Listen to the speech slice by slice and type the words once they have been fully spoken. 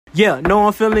Yeah, no,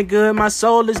 I'm feeling good. My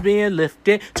soul is being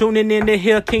lifted. Tuning in to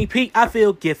hear King Pete, I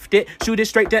feel gifted. Shoot it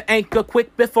straight to anchor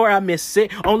quick before I miss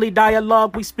it. Only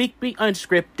dialogue we speak be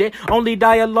unscripted. Only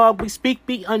dialogue we speak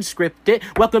be unscripted.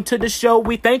 Welcome to the show.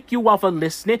 We thank you all for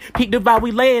listening. Keep the vibe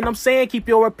we laying. I'm saying keep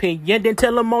your opinion. Then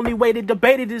tell them only way to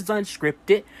debate it is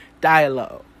unscripted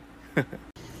dialogue.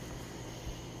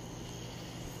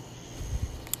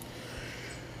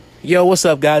 Yo, what's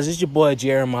up, guys? It's your boy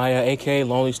Jeremiah, a.k.a.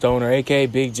 Lonely Stoner, a.k.a.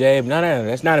 Big J. No,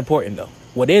 that's not important, though.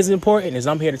 What is important is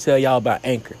I'm here to tell y'all about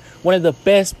Anchor, one of the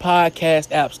best podcast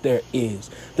apps there is.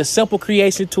 The simple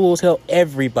creation tools help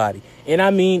everybody, and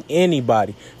I mean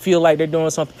anybody, feel like they're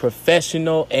doing something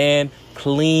professional and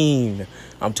clean.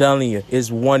 I'm telling you,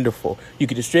 it's wonderful. You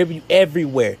can distribute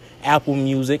everywhere. Apple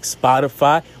Music,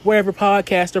 Spotify, wherever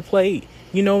podcasts are played.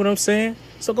 You know what I'm saying?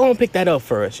 So go and pick that up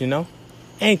for us,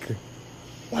 Anchor.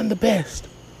 One of the best.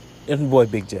 It's my boy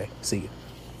Big J. See you.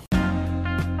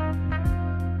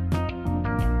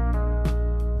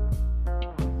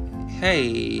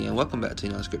 Hey, and welcome back to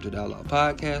the Unscripted Dialogue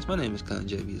podcast. My name is Con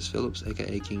Javius Phillips,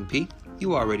 aka King P.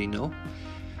 You already know.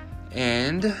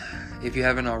 And if you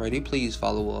haven't already, please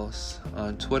follow us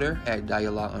on Twitter at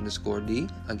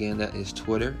dialogue_D. Again, that is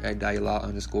Twitter at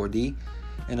dialogue_D.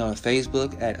 And on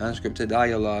Facebook at Unscripted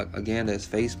Dialogue. Again, that's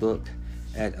Facebook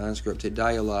at Unscripted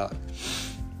Dialogue.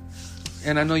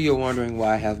 And I know you're wondering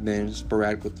why I have been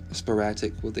sporadic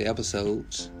with the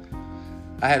episodes.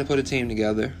 I had to put a team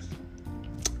together,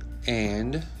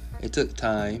 and it took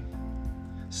time.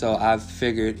 So I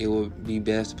figured it would be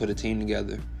best to put a team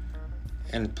together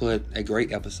and put a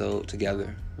great episode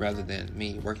together rather than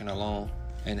me working alone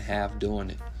and half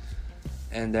doing it.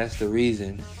 And that's the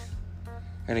reason.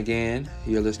 And again,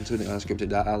 you're listening to the Unscripted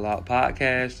Dialogue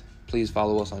podcast. Please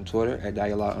follow us on Twitter at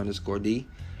dialogue_D.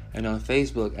 And on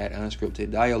Facebook at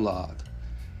Unscripted Dialogue.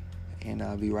 And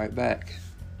I'll be right back.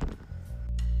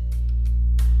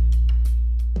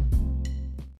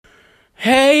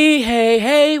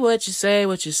 Hey, what you say?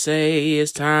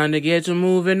 It's time to get to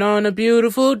moving on a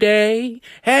beautiful day.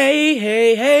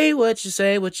 Hey, what you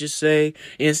say?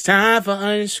 It's time for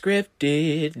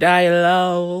Unscripted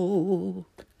Dialogue.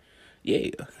 Yeah.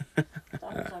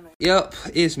 Yep,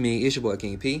 it's me. It's your boy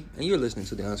King P. And you're listening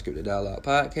to the Unscripted Dialogue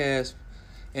podcast.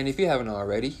 And if you haven't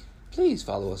already, please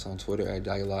follow us on Twitter at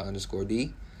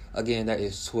dialogue_D. Again, that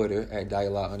is Twitter at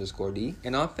dialogue_D.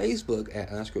 And on Facebook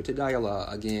at Unscripted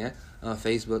Dialogue. Again, on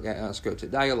Facebook at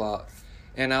Unscripted Dialogue.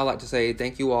 And I'd like to say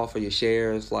thank you all for your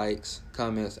shares, likes,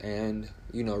 comments, and,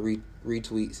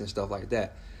 retweets and stuff like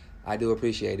that. I do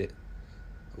appreciate it.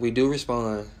 We do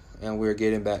respond, and we're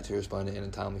getting back to responding in a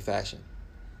timely fashion.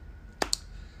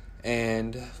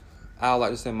 And I would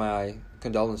like to send my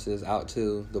condolences out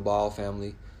to the Ball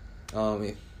family.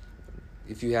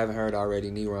 If you haven't heard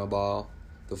already, Neron Ball,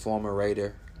 the former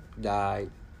Raider, died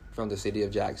from the city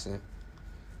of Jackson,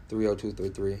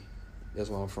 30233. That's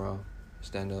where I'm from.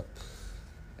 Stand up.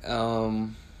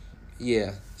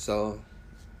 Yeah, so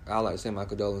I'd like to send my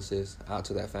condolences out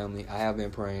to that family. I have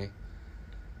been praying.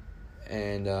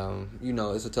 And,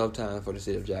 it's a tough time for the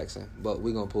city of Jackson, but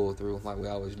we're going to pull through like we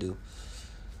always do.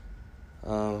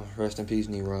 Rest in peace,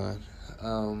 Neron.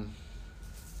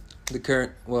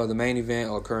 The main event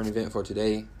or current event for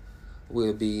today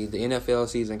will be the NFL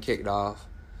season kicked off.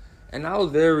 And I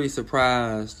was very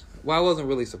surprised. Well, I wasn't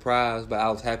really surprised, but I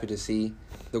was happy to see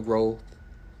the growth.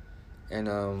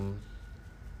 And,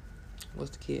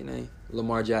 what's the kid name?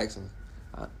 Lamar Jackson.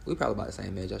 We probably about the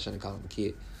same age. I shouldn't call him a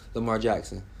kid. Lamar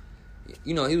Jackson.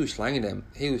 He was slanging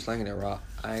that rock.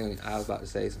 I was about to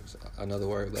say another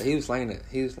word, but he was slanging it.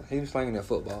 He was slanging that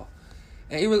football.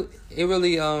 And it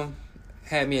really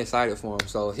had me excited for him.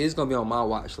 So he's gonna be on my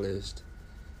watch list,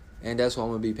 and that's what I'm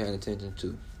gonna be paying attention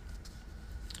to.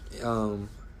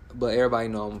 But everybody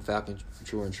know I'm a Falcon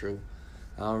true and true.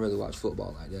 I don't really watch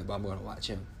football like that, but I'm gonna watch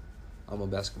him. I'm a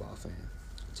basketball fan,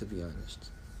 to be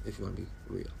honest. If you want to be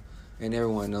real, and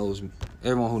everyone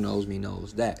who knows me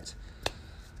knows that.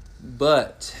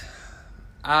 But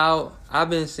I've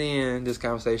been seeing this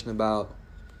conversation about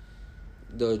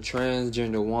the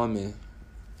transgender woman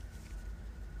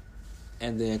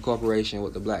and the incorporation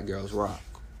with the Black Girls Rock.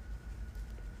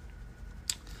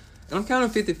 And I'm kind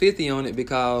of 50-50 on it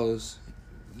because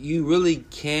you really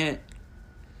can't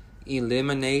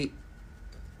eliminate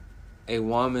a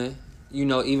woman,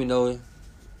 even though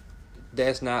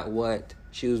that's not what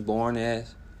she was born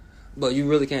as. But you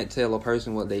really can't tell a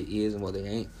person what they is and what they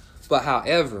ain't. But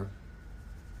however,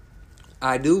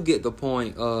 I do get the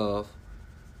point of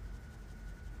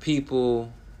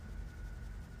people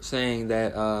saying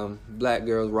that Black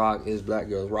Girls Rock is Black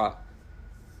Girls Rock.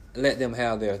 Let them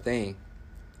have their thing.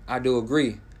 I do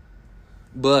agree.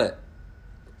 But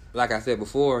like I said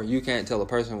before, you can't tell a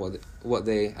person what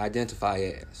they identify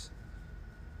as.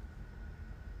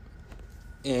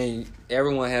 And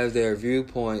everyone has their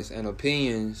viewpoints and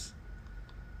opinions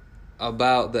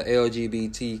about the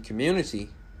LGBT community.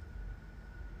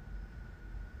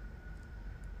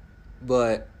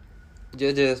 But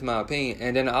just my opinion.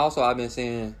 And then also I've been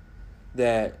saying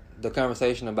that the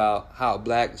conversation about how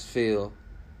blacks feel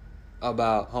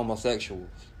about homosexuals.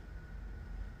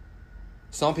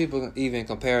 Some people even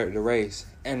compare it to race.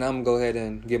 And I'm going to go ahead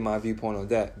and give my viewpoint on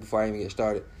that before I even get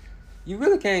started. You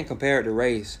really can't compare it to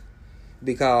race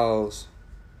because,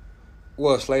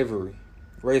 well, slavery,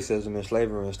 racism and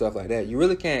slavery and stuff like that. You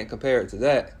really can't compare it to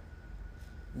that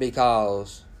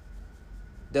because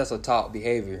that's a taught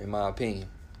behavior, in my opinion.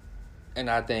 And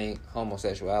I think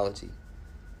homosexuality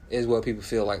is what people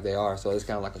feel like they are, so it's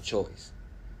kind of like a choice.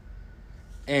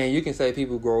 And you can say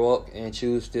people grow up and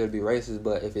choose still to be racist,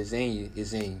 but if it's in you,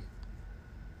 it's in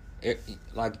you.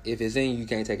 Like, if it's in you, you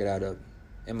can't take it out of you,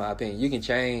 in my opinion. You can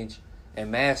change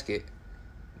and mask it,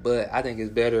 but I think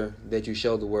it's better that you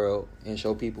show the world and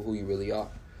show people who you really are.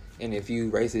 And if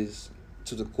you racist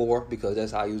to the core because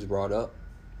that's how you was brought up,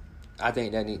 I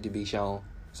think that need to be shown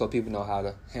so people know how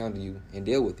to handle you and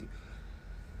deal with you.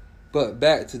 But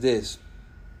back to this.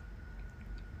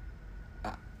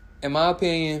 In my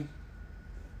opinion,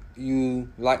 you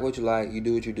like what you like, you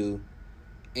do what you do,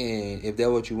 and if that's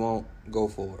what you want, go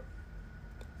for it.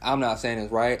 I'm not saying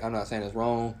it's right, I'm not saying it's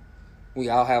wrong. We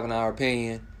all have our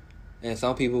opinion, and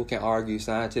some people can argue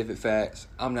scientific facts.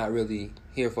 I'm not really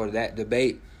here for that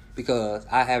debate because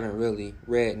I haven't really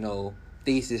read no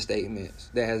thesis statements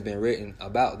that has been written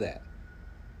about that.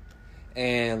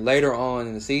 And later on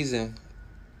in the season,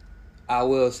 I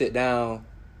will sit down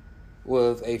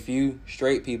with a few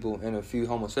straight people and a few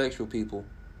homosexual people.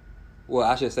 Well,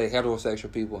 I should say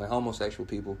heterosexual people and homosexual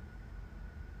people.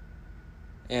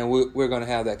 And we're going to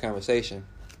have that conversation.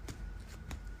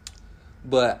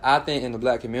 But I think in the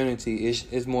black community,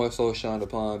 it's more so shunned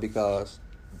upon because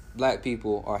black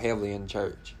people are heavily in the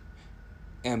church.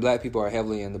 And black people are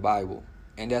heavily in the Bible.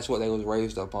 And that's what they was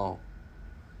raised up on.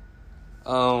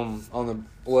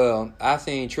 I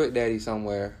seen Trick Daddy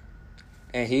somewhere,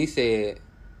 and he said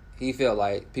he felt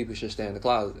like people should stay in the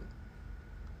closet.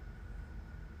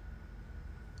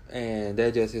 And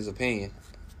that's just his opinion.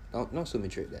 Don't sue me,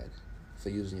 Trick Daddy, for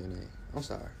using your name. I'm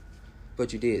sorry.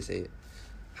 But you did say it.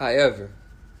 However,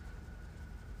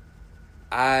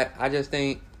 I just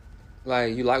think,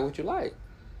 like, you like what you like.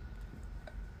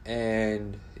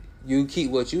 And you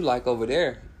keep what you like over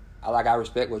there. I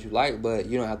respect what you like, but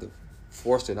you don't have to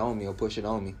force it on me or push it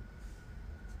on me.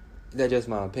 That's just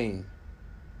my opinion.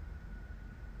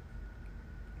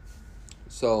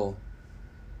 So,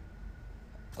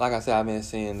 like I said, I've been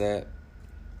seeing that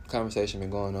conversation been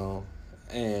going on.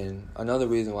 And another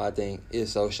reason why I think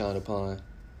it's so shunned upon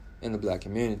in the black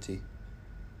community,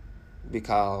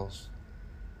 because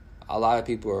a lot of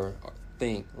people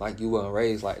think like you weren't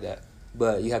raised like that.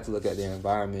 But you have to look at the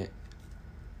environment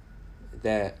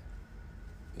that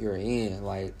you're in.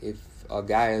 Like, if a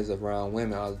guy is around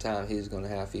women all the time, he's going to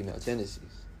have female tendencies.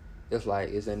 It's like,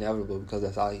 it's inevitable because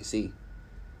that's all he see.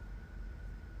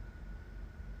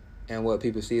 And what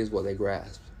people see is what they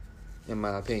grasp, in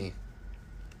my opinion.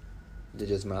 It's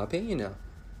just my opinion now.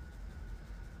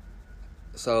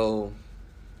 So,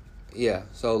 yeah.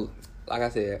 So, like I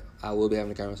said, I will be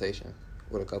having a conversation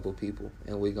with a couple of people,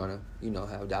 and we're going to,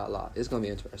 have dialogue. It's going to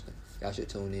be interesting. Y'all should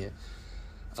tune in.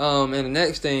 And the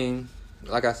next thing,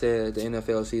 like I said, the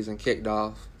NFL season kicked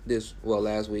off this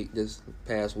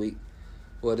past week.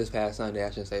 Well, this past Sunday, I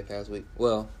shouldn't say past week.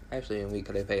 Well, actually in a week,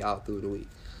 because they pay out through the week.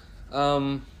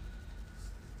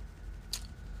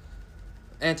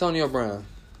 Antonio Brown.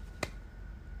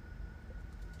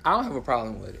 I don't have a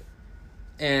problem with it.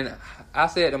 And I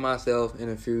said to myself and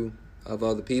a few of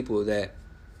other people that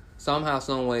somehow,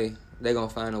 some way, they're going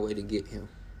to find a way to get him.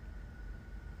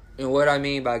 And what I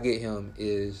mean by get him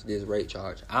is this rape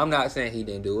charge. I'm not saying he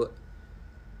didn't do it.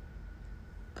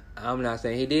 I'm not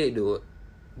saying he did do it.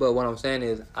 But what I'm saying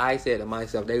is, I said to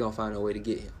myself, they're going to find a way to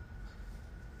get him.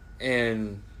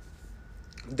 And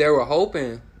they were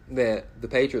hoping that the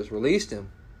Patriots released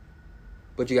him.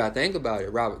 But you got to think about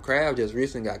it. Robert Kraft just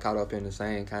recently got caught up in the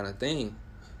same kind of thing.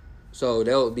 So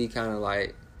that would be kind of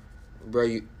like, bro,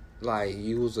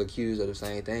 you was accused of the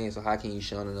same thing, so how can you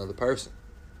shun another person?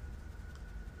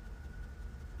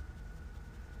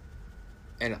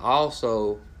 And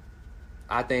also,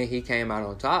 I think he came out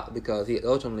on top because he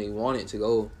ultimately wanted to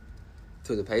go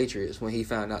to the Patriots when he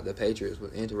found out the Patriots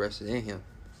were interested in him.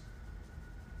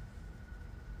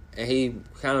 And he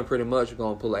kind of pretty much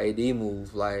going to pull an AD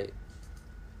move, like,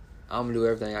 I'm going to do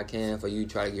everything I can for you to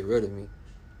try to get rid of me.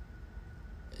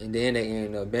 And then they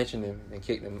ended up benching him and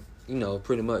kicked him,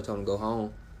 pretty much told him to go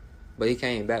home. But he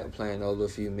came back and playing those little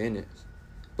few minutes.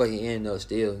 But he ended up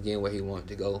still getting where he wanted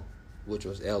to go, which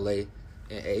was L.A.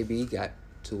 And A.B. got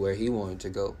to where he wanted to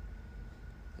go.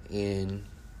 And,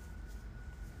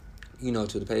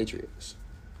 to the Patriots.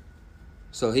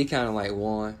 So he kind of like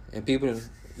won. And people,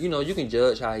 you can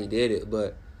judge how he did it.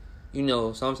 But,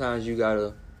 sometimes you got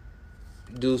to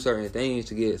do certain things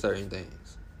to get certain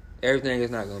things. Everything is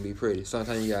not going to be pretty.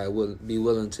 Sometimes you got to be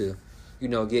willing to,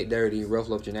 get dirty,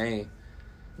 ruffle up your name.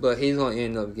 But he's going to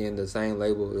end up getting the same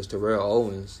label as Terrell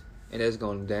Owens. And that's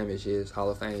going to damage his Hall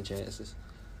of Fame chances.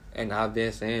 And I've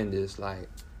been saying this. They're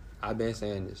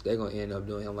going to end up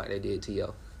doing him like they did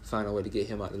T.O. Find a way to get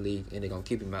him out the league, and they're going to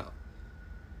keep him out.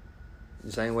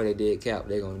 The same way they did Cap,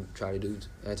 they're going to try to do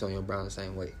Antonio Brown the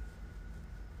same way.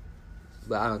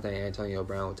 But I don't think Antonio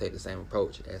Brown will take the same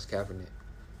approach as Kaepernick.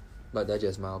 But that's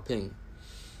just my opinion.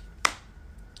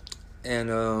 And,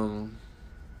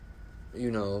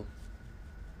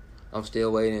 I'm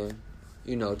still waiting,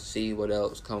 to see what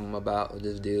else come about with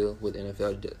this deal with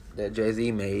NFL that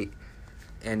Jay-Z made.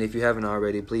 And if you haven't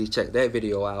already, please check that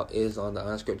video out. It's on the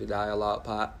Unscripted Dialogue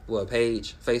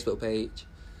page, Facebook page.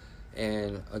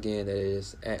 And again, that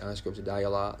is at Unscripted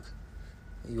Dialogue.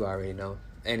 You already know.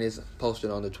 And it's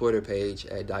posted on the Twitter page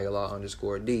at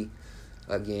dialogue_D.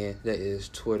 Again, that is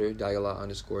Twitter,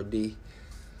 dialogue_D.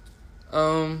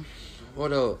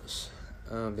 What else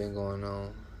been going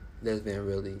on that's been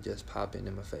really just popping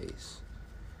in my face?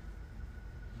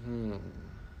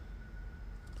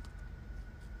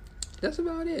 That's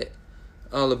about it.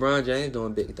 LeBron James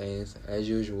doing big things, as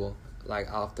usual,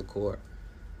 like off the court.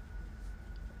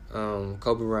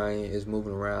 Kobe Bryant is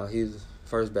moving around. He's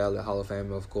first ballot Hall of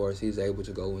Famer, of course. He's able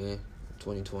to go in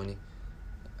 2020.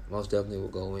 Most definitely will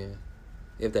go in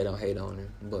if they don't hate on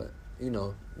him. But,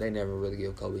 they never really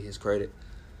give Kobe his credit.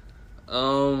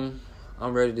 I'm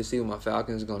ready to see what my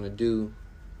Falcons are going to do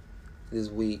this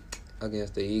week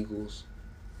against the Eagles.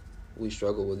 We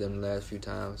struggled with them the last few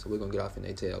times, so we're going to get off in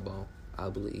their tailbone, I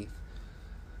believe.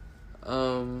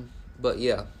 But,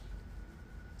 yeah.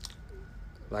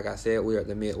 Like I said, we're at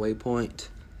the midway point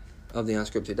of the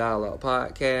Unscripted Dialogue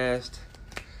podcast.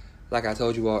 Like I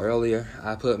told you all earlier,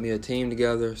 I put me a team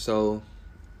together, so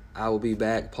I will be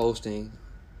back posting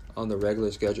on the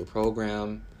regular scheduled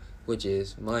program, which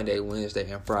is Monday,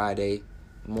 Wednesday, and Friday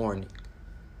morning.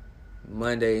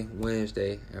 Monday,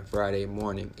 Wednesday, and Friday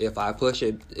morning. If I push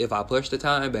the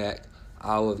time back,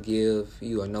 I will give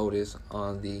you a notice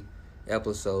on the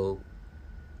episode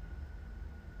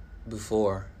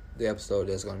before the episode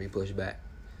that's going to be pushed back.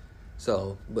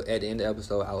 So, but at the end of the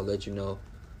episode, I will let you know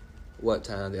what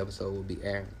time the episode will be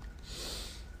airing.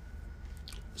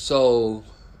 So,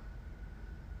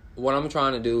 what I'm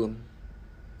trying to do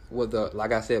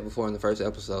like I said before in the first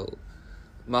episode,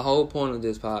 my whole point of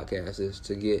this podcast is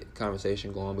to get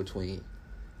conversation going between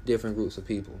different groups of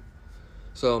people.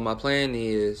 So my plan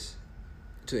is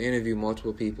to interview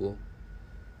multiple people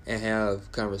and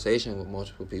have conversation with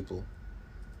multiple people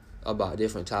about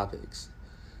different topics.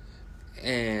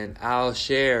 And I'll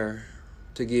share,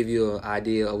 to give you an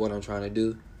idea of what I'm trying to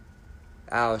do,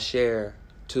 I'll share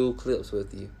 2 clips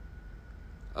with you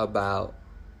about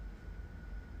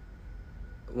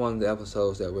one of the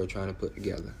episodes that we're trying to put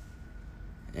together.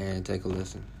 And take a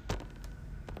listen.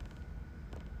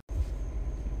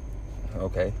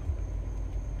 Okay.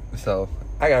 So,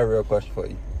 I got a real question for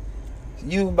you.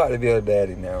 You about to be a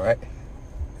daddy now, right?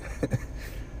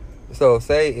 So,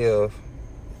 say if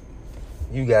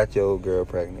you got your girl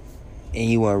pregnant and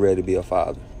you weren't ready to be a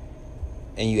father,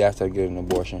 and you asked her to get an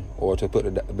abortion or to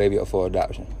put the baby up for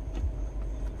adoption,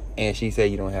 and she said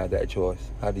you don't have that choice,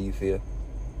 how do you feel?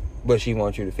 But she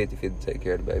wants you to 50-50 take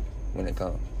care of the baby when it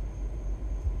comes.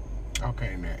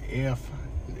 Okay, now,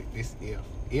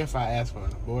 if I ask for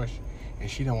an abortion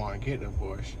and she don't want to get the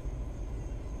abortion,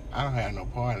 I don't have no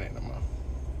part in it no more.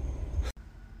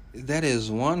 That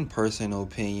is one personal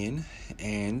opinion,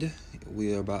 and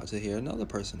we're about to hear another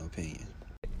personal opinion.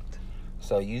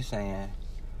 So you saying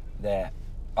that,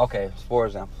 okay, for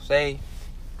example, say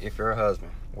if your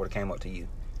husband would have came up to you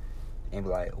and be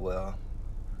like, well,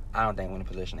 I don't think we're in a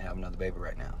position to have another baby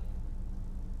right now.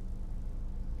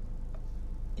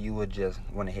 You would just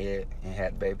went ahead and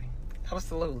had the baby?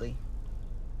 Absolutely.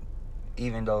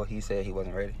 Even though he said he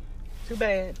wasn't ready? Too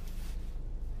bad.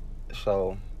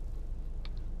 So,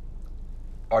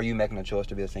 are you making a choice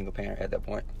to be a single parent at that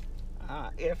point?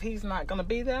 If he's not going to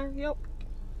be there, yep.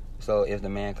 So, is the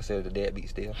man considered a deadbeat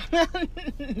still?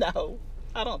 No,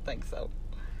 I don't think so.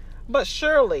 But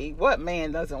surely, what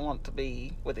man doesn't want to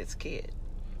be with his kid?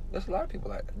 There's a lot of people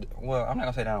like, well, I'm not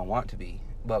gonna say they don't want to be,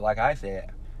 but like I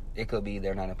said, it could be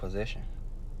they're not in position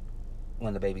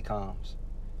when the baby comes.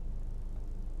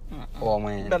 Or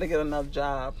when Better get another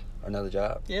job. Another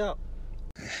job. Yep.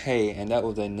 Hey, and that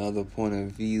was another point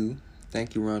of view.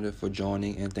 Thank you, Rhonda, for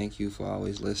joining, and thank you for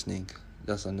always listening.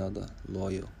 That's another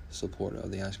loyal supporter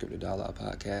of the Unscripted Dialogue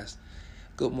podcast.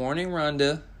 Good morning,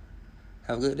 Rhonda.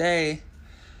 Have a good day.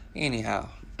 Anyhow,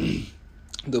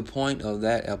 the point of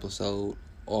that episode,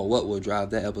 or what will drive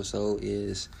that episode,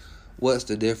 is what's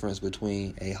the difference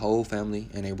between a whole family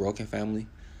and a broken family,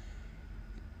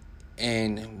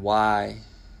 and why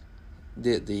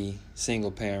did the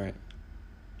single parent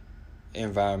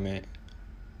environment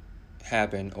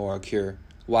happen or occur?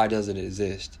 Why does it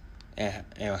exist?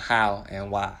 And how and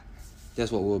why?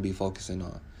 That's what we'll be focusing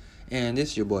on. And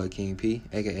this is your boy King P,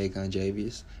 aka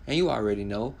Conjavius. And you already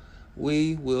know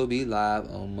we will be live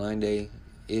on Monday,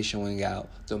 issuing out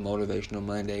the Motivational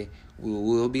Monday. We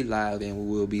will be live and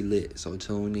we will be lit. So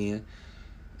tune in.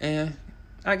 And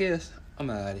I guess I'm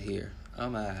out of here.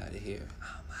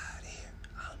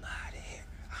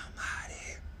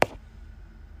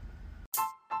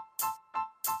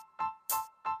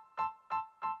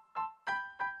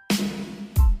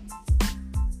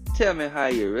 Tell me how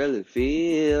you really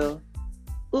feel.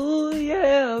 Ooh,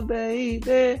 yeah,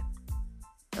 baby.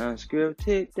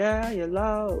 Unscripted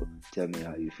dialogue. Tell me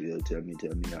how you feel. Tell me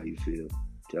how you feel.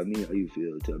 Tell me how you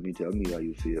feel. Tell me how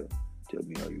you feel. Tell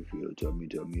me how you feel. Tell me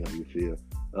how you feel.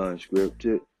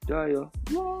 Unscripted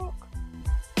dialogue.